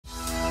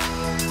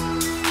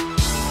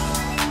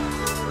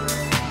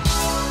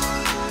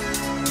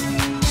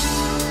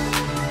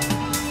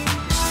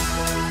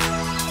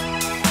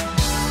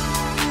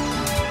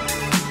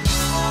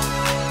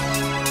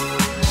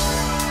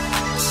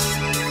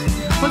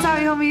What's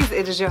up, homies?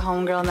 It is your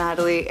homegirl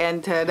Natalie,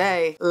 and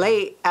today,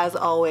 late as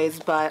always,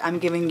 but I'm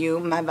giving you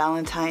my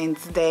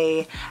Valentine's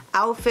Day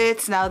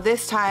outfits. Now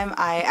this time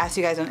I asked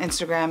you guys on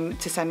Instagram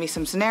to send me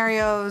some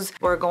scenarios.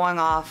 We're going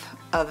off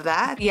of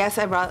that. Yes,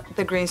 I brought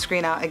the green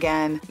screen out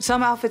again.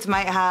 Some outfits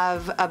might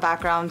have a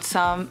background,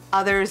 some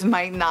others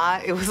might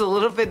not. It was a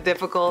little bit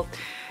difficult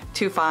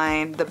to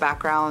find the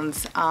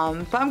backgrounds,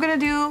 but I'm gonna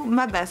do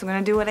my best. I'm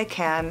gonna do what I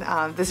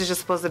can. This is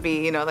just supposed to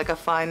be, you know, like a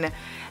fun,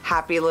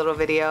 happy little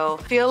video.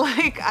 I feel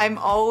like I'm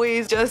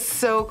always just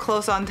so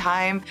close on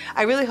time.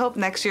 I really hope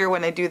next year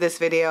when I do this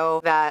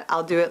video that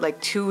I'll do it like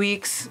 2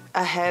 weeks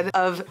ahead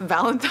of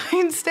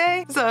Valentine's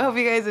Day. So I hope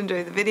you guys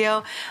enjoyed the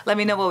video. Let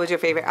me know what was your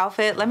favorite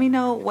outfit. Let me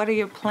know what are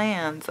your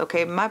plans,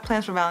 okay? My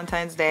plans for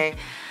Valentine's Day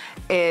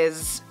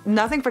is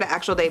nothing for the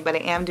actual day, but I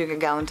am doing a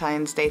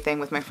Valentine's Day thing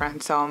with my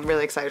friends, so I'm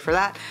really excited for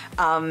that.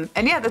 And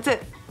yeah, that's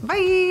it.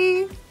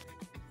 Bye!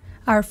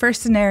 Our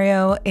first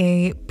scenario,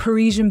 a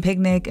Parisian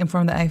picnic in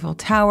front of the Eiffel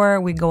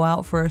Tower. We go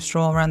out for a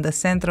stroll around the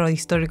Centro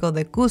Histórico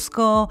de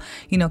Cusco,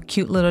 you know,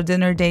 cute little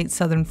dinner date,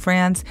 southern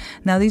France.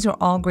 Now, these are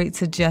all great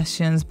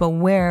suggestions, but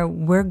where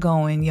we're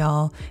going,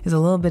 y'all, is a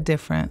little bit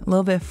different, a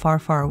little bit far,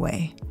 far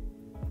away.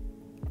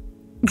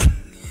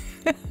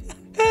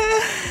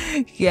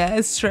 Yeah,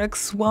 it's Shrek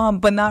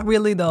Swamp, but not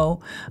really though,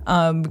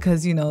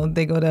 because, you know,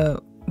 they go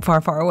to far,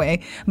 far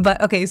away.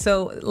 But okay,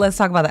 so let's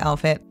talk about the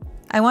outfit.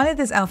 I wanted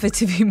this outfit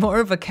to be more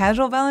of a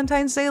casual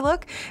Valentine's Day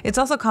look. It's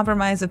also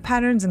comprised of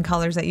patterns and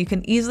colors that you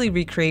can easily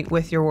recreate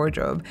with your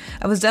wardrobe.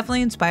 I was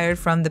definitely inspired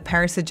from the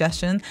Paris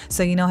suggestion,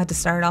 so you know I had to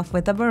start off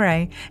with a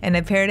beret, and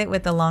I paired it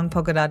with the long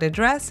polka dotted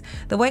dress.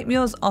 The white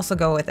mules also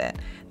go with it.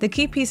 The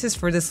key pieces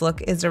for this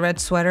look is the red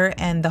sweater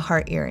and the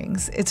heart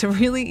earrings. It's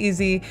really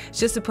easy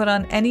just to put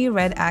on any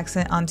red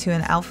accent onto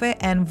an outfit,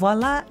 and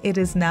voila, it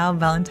is now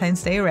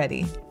Valentine's Day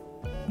ready.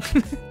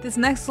 This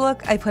next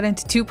look I put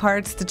into 2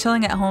 parts, the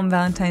chilling at home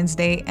Valentine's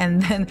Day, and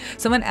then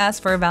someone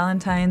asked for a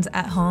Valentine's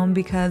at home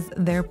because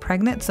they're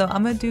pregnant, so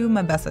I'm gonna do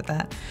my best with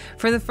that.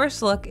 For the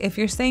first look, if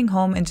you're staying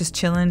home and just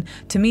chilling,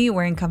 to me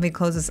wearing comfy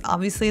clothes is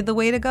obviously the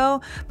way to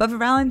go, but for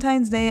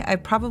Valentine's Day I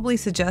probably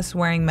suggest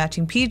wearing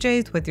matching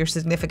PJs with your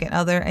significant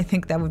other. I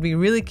think that would be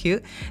really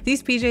cute.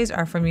 These PJs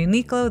are from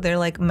UNIQLO. They're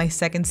like my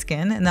second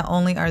skin, and not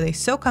only are they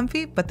so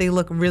comfy, but they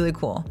look really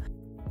cool.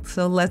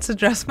 So let's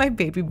address my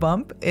baby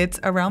bump. It's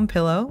a round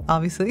pillow,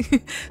 obviously.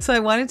 So I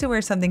wanted to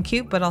wear something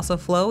cute but also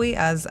flowy,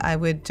 as I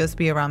would just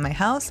be around my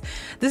house.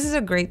 This is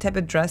a great type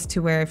of dress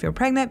to wear if you're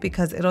pregnant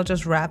because it'll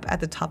just wrap at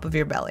the top of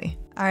your belly.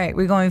 All right,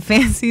 we're going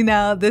fancy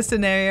now. This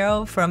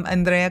scenario from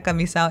Andrea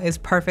Camisao is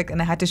perfect,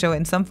 and I had to show it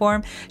in some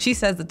form. She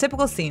says the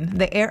typical scene,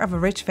 the heir of a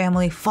rich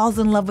family falls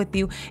in love with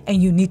you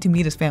and you need to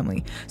meet his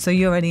family. So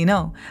you already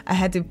know. I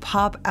had to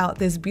pop out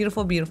this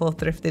beautiful, beautiful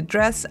thrifted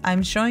dress.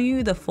 I'm showing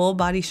you the full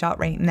body shot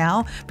right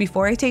now.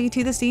 Before I take you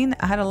to the scene,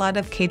 I had a lot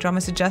of K-drama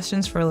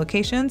suggestions for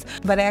locations,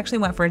 but I actually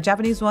went for a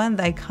Japanese one,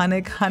 the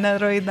iconic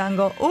Hanaroi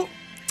Dango. Oh,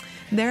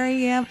 there I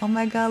am. Oh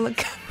my God, look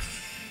at me.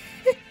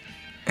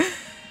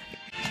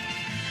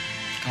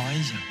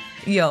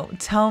 Yo,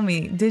 tell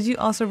me, did you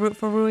also root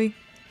for Rui?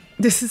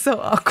 This is so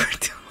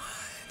awkward to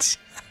watch.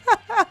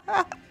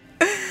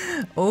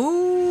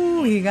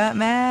 Oh, he got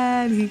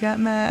mad. He got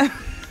mad.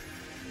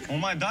 Oh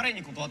my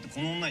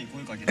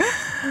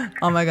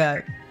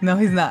God. No,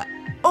 he's not.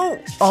 Oh,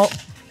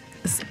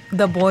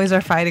 the boys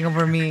are fighting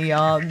over me,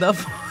 y'all.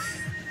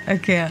 I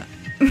can't.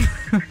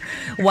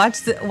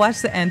 Watch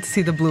the end to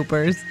see the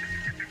bloopers.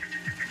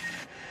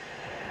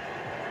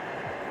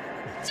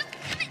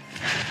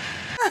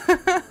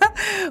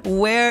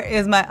 Where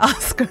is my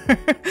Oscar?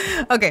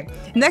 Okay,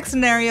 next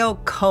scenario,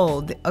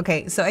 cold.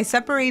 Okay, so I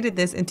separated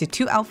this into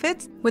 2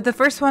 outfits. With the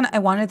first one, I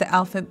wanted the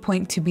outfit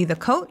point to be the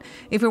coat.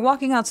 If you're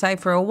walking outside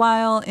for a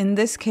while, in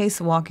this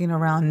case, walking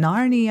around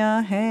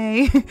Narnia,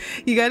 hey,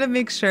 you gotta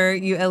make sure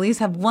you at least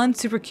have one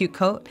super cute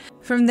coat.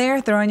 From there,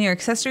 throw in your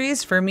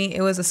accessories. For me,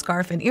 it was a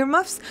scarf and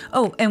earmuffs.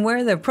 Oh, and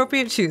wear the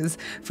appropriate shoes.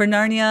 For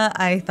Narnia,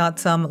 I thought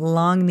some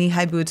long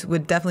knee-high boots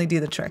would definitely do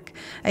the trick.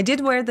 I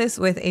did wear this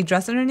with a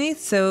dress underneath,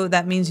 so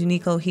that means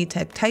UNIQLO heat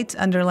tech tights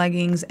under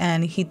leggings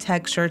and heat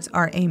tech shirts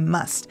are a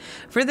must.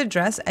 For the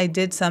dress, I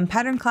did some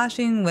pattern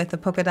clashing with the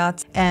polka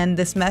dots and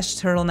this mesh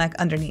turtleneck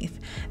underneath.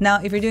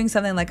 Now, if you're doing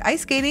something like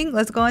ice skating,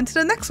 let's go on to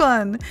the next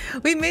one.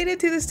 We made it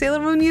to the Sailor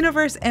Moon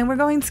universe and we're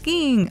going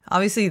skiing.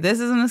 Obviously, this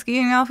isn't a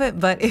skiing outfit,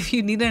 but if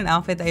you need an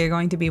outfit that you're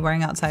going to be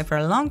wearing outside for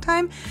a long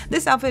time,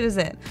 this outfit is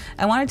it.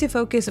 I wanted to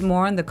focus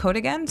more on the coat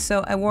again,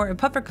 so I wore a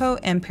puffer coat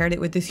and paired it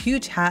with this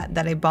huge hat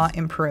that I bought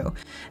in Peru.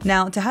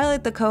 Now, to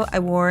highlight the coat, I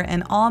wore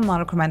an all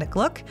monochromatic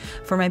look.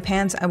 For my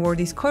pants, I wore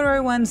these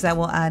corduroy ones that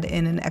will add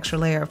in an extra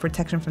layer of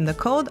protection from the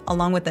cold,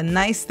 along with a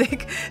nice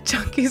thick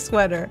chunky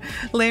sweater.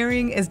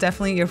 Layering is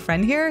definitely your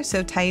friend here,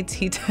 so tights,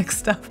 heat tech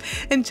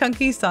stuff, and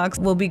chunky socks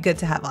will be good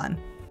to have on.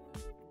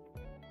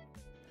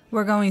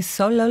 We're going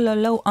so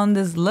low on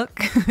this look,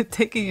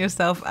 taking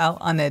yourself out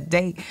on a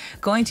date,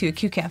 going to a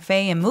cute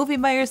cafe and movie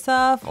by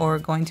yourself, or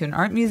going to an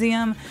art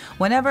museum.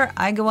 Whenever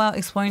I go out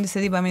exploring the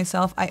city by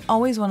myself, I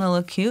always want to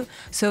look cute.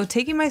 So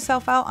taking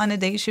myself out on a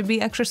date should be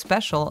extra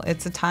special.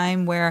 It's a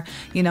time where,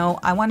 you know,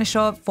 I want to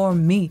show up for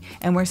me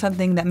and wear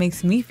something that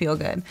makes me feel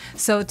good.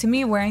 So to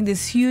me, wearing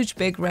this huge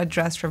big red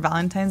dress for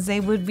Valentine's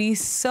Day would be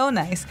so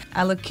nice.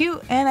 I look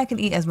cute and I can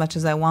eat as much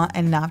as I want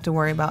and not have to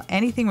worry about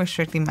anything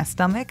restricting my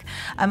stomach.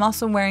 I'm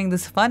also wearing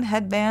this fun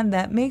headband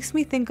that makes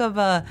me think of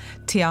a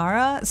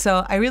tiara,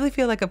 so I really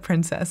feel like a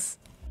princess.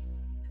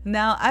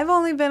 Now, I've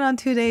only been on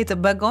 2 dates,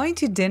 but going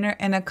to dinner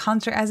and a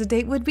concert as a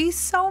date would be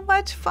so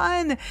much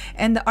fun.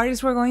 And the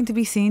artist we're going to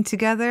be seeing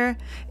together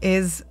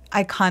is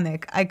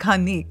iconic,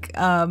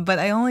 but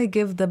I only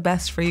give the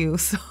best for you,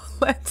 so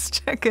let's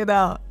check it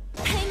out.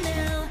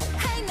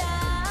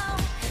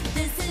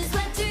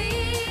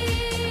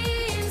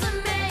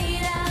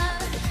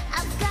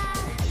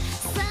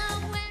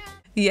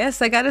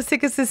 Yes, I got us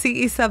tickets to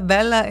see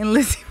Isabella and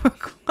Lizzie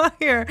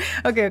McGuire.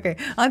 Okay,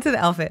 on to the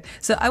outfit.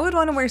 So I would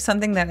want to wear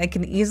something that I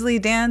can easily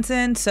dance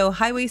in, so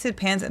high-waisted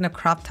pants and a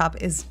crop top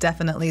is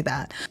definitely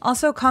that.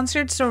 Also,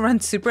 concerts don't run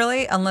super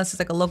late unless it's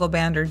like a local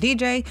band or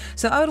DJ,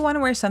 so I would want to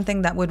wear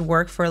something that would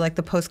work for like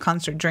the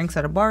post-concert drinks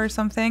at a bar or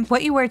something.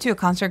 What you wear to a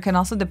concert can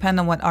also depend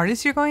on what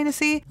artist you're going to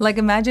see. Like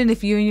imagine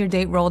if you and your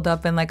date rolled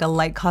up in like a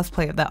light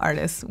cosplay of that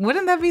artist.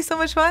 Wouldn't that be so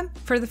much fun?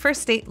 For the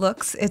first date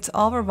looks, it's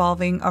all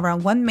revolving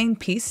around one main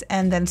piece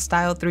and then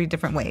styled 3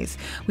 different ways.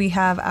 We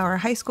have our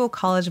high school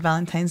college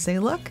Valentine's Day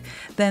look,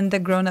 then the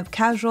grown-up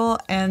casual,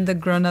 and the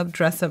grown-up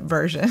dress-up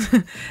version.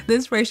 The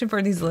inspiration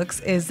for these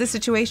looks is this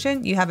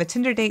situation. You have a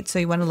Tinder date, so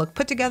you want to look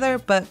put together,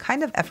 but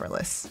kind of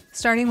effortless.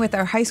 Starting with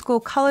our high school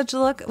college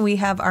look, we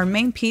have our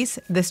main piece,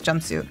 this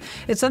jumpsuit.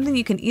 It's something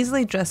you can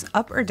easily dress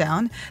up or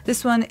down.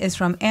 This one is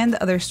from And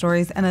Other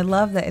Stories, and I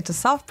love that it's a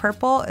soft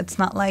purple. It's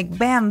not like,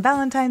 bam,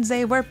 Valentine's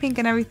Day, wear pink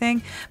and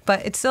everything,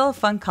 but it's still a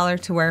fun color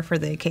to wear for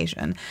the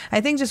occasion.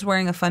 I think just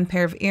wearing a fun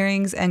pair of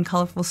earrings and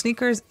colorful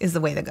sneakers is the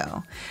way to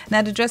go.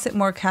 Now to dress it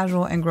more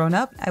casual and grown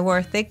up, I wore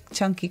a thick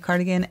chunky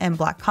cardigan and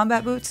black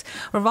combat boots.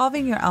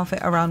 Revolving your outfit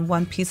around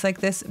one piece like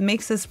this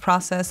makes this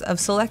process of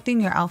selecting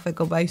your outfit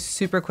go by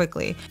super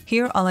quickly.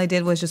 Here all I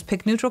did was just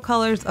pick neutral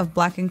colors of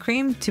black and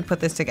cream to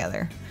put this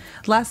together.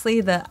 Lastly,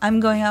 the I'm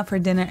going out for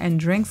dinner and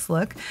drinks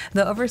look.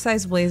 The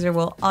oversized blazer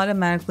will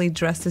automatically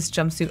dress this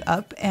jumpsuit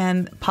up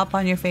and pop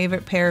on your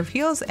favorite pair of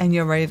heels and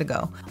you're ready to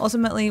go.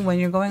 Ultimately, when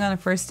you're going on a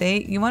first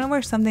date, you want to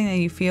wear something that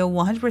you feel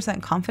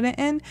 100% confident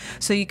in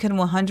so you can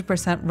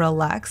 100%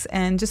 relax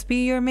and just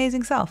be your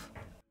amazing self.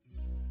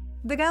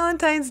 The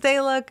Valentine's Day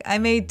look, I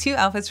made 2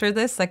 outfits for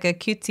this, like a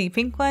cutesy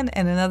pink one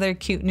and another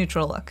cute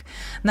neutral look.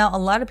 Now, a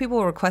lot of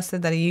people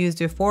requested that I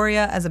used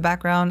Euphoria as a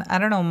background. I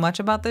don't know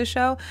much about this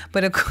show,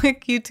 but a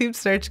quick YouTube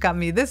search got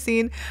me this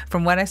scene.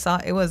 From what I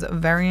saw, it was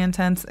very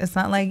intense. It's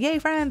not like, yay,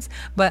 friends,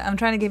 but I'm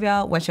trying to give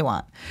y'all what you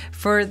want.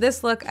 For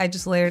this look, I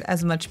just layered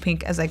as much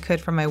pink as I could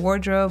from my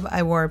wardrobe.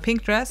 I wore a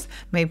pink dress,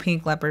 my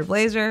pink leopard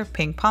blazer,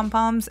 pink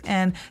pom-poms,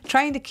 and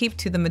trying to keep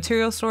to the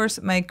material source,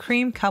 my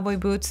cream cowboy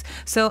boots,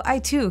 so I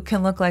too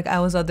can look like I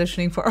was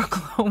auditioning for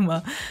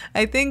Oklahoma.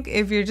 I think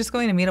if you're just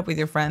going to meet up with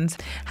your friends,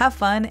 have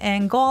fun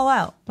and go all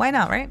out. Why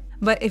not, right?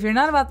 But if you're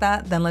not about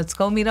that, then let's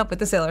go meet up with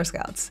the Sailor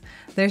Scouts.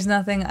 There's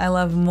nothing I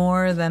love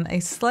more than a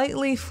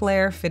slightly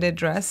flare fitted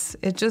dress.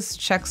 It just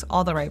checks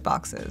all the right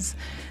boxes.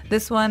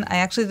 This one I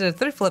actually did a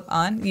thrift flip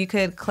on. You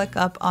could click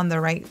up on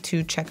the right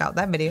to check out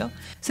that video.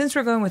 Since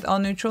we're going with all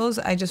neutrals,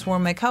 I just wore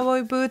my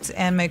cowboy boots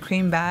and my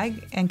cream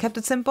bag and kept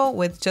it simple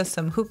with just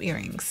some hoop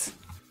earrings.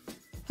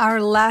 Our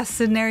last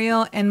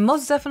scenario, and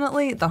most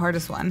definitely the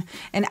hardest one,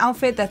 an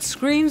outfit that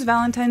screams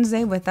Valentine's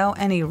Day without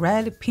any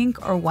red,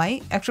 pink, or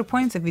white. Extra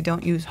points if you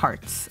don't use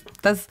hearts.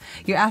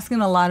 You're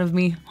asking a lot of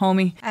me,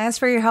 homie. I asked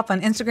for your help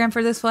on Instagram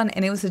for this one,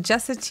 and it was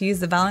suggested to use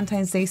the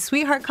Valentine's Day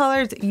sweetheart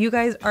colors. You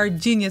guys are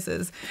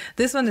geniuses.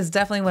 This one is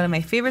definitely one of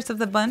my favorites of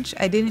the bunch.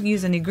 I didn't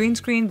use any green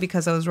screen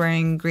because I was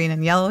wearing green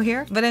and yellow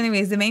here. But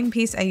anyways, the main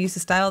piece I used to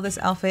style this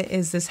outfit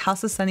is this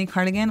House of Sunny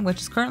cardigan,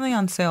 which is currently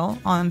on sale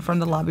from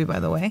the lobby,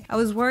 by the way. I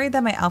was worried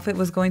that my outfit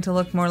was going to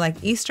look more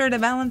like Easter to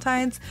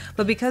Valentine's,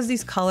 but because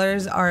these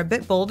colors are a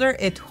bit bolder,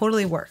 it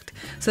totally worked.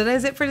 So that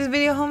is it for this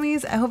video,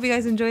 homies. I hope you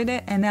guys enjoyed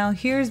it, and now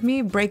here's me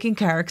breaking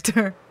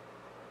character.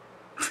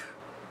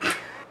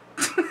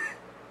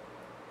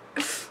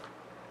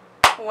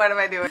 What am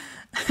I doing?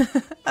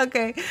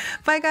 Okay,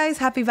 bye guys.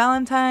 Happy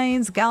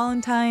Valentine's,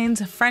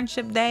 Galentine's,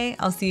 Friendship Day.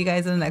 I'll see you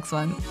guys in the next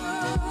one.